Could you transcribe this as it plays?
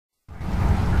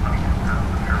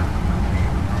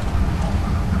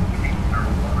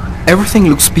Everything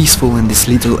looks peaceful in this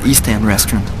little East End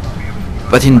restaurant,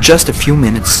 but in just a few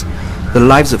minutes, the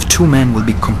lives of two men will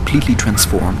be completely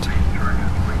transformed.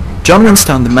 John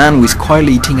Winston, the man who is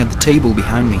quietly eating at the table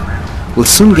behind me, will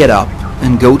soon get up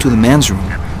and go to the men's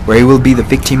room, where he will be the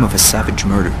victim of a savage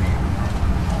murder.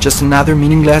 Just another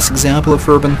meaningless example of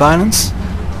urban violence?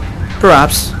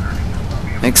 Perhaps,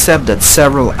 except that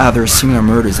several other similar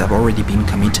murders have already been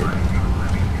committed.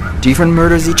 Different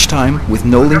murders each time, with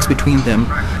no links between them,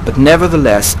 but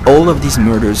nevertheless all of these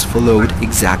murders followed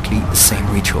exactly the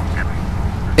same ritual.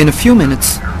 In a few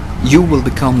minutes, you will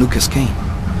become Lucas Kane.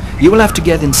 You will have to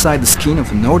get inside the skin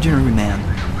of an ordinary man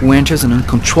who enters an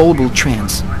uncontrollable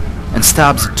trance and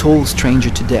stabs a tall stranger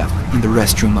to death in the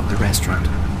restroom of the restaurant.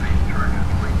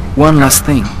 One last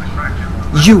thing.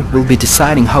 You will be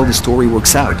deciding how the story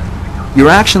works out. Your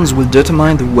actions will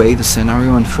determine the way the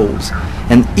scenario unfolds,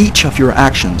 and each of your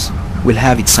actions will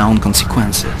have its own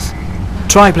consequences.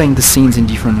 Try playing the scenes in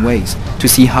different ways to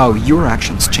see how your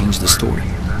actions change the story.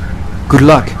 Good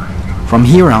luck. From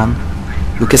here on,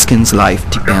 Lucas Kane's life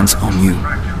depends on you.